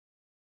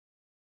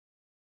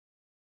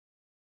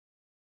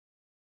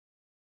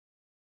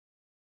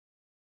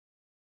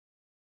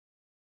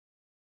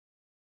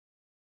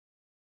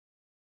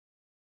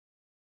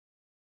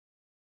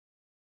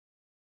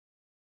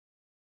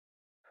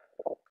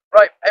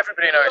Right,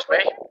 everybody knows me.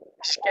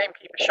 This is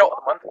Gamekeeper Shot of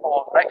the Month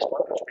for next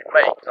month, which will be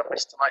May, because I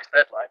missed tonight's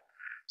deadline.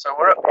 So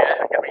we're up here,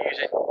 going to be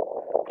using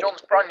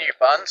John's brand new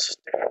bands,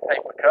 different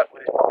paper cut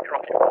with his Poppy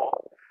Rocket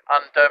 4,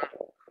 and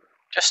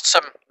just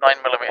some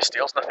 9mm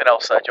steels, nothing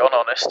else there, John,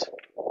 honest.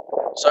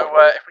 So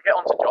if we get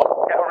on to John,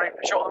 we'll get on ready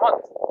for Shot of the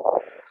Month.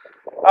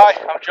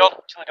 Hi, I'm John,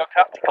 Chilli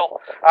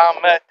Catapults.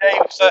 I'm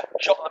Dave's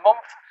Shot of the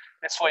Month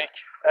this week.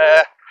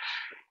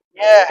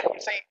 Yeah, you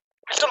see,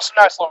 he's done some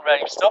nice long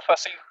range stuff. I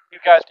see you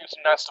guys do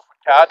some nice stuff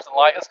with cards and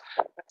lighters.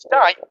 But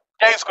tonight,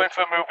 Dave's going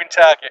for a moving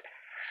target.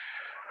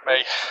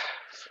 Me.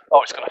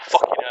 Oh, it's going to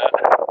fucking hurt.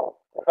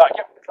 Right,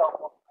 get the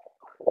 12 on.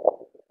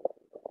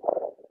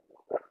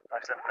 I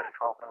said put a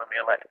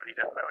 12mm lead, but he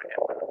doesn't know it yet.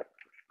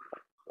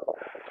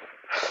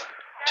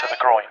 To the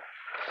groin.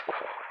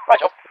 Right,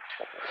 John.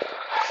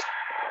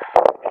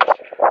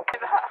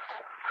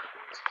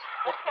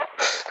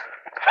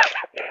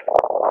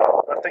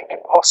 Nothing can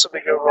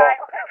possibly go wrong.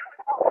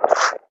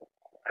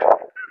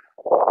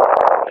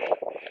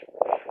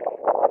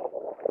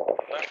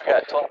 Don't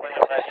forget,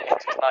 12mm lead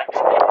is nice.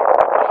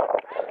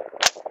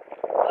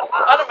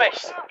 And a miss!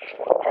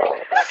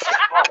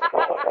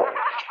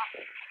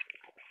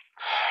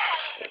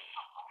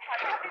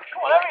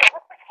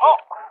 Oh!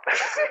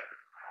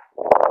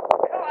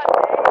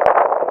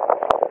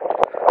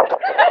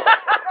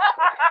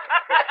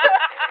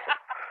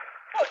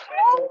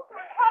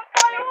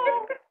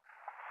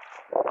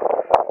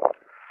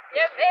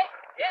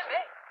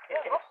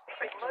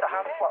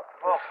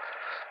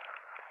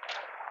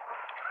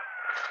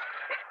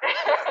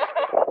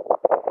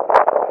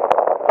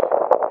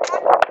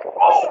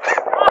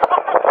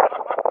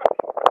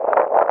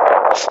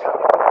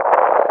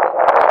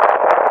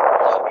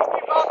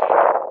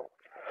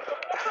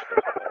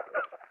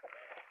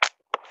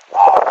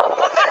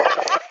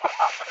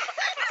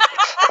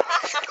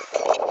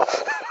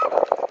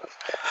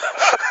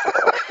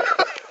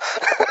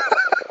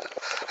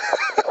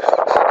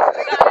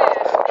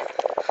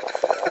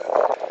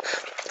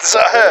 Does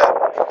that hurt?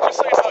 Just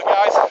so you know,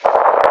 guys,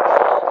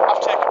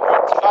 I've taken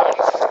bricks,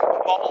 batons,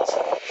 bottles,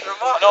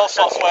 and all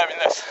sorts wearing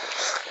this.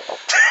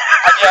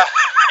 And yeah,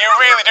 you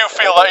really do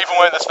feel that even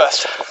wearing this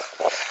vest.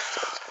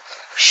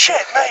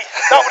 Shit, mate,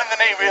 that one in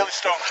the knee really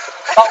stung.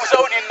 That was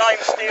only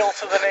 9 steel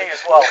to the knee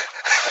as well.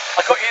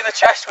 I got you in the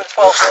chest with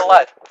 12mm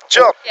lead.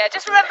 John, yeah,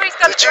 just remember he's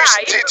got it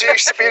right. did you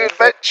used to be an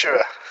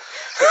adventurer?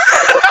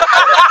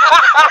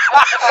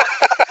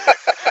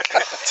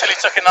 Till he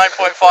took a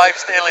 9.5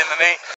 steel in the knee.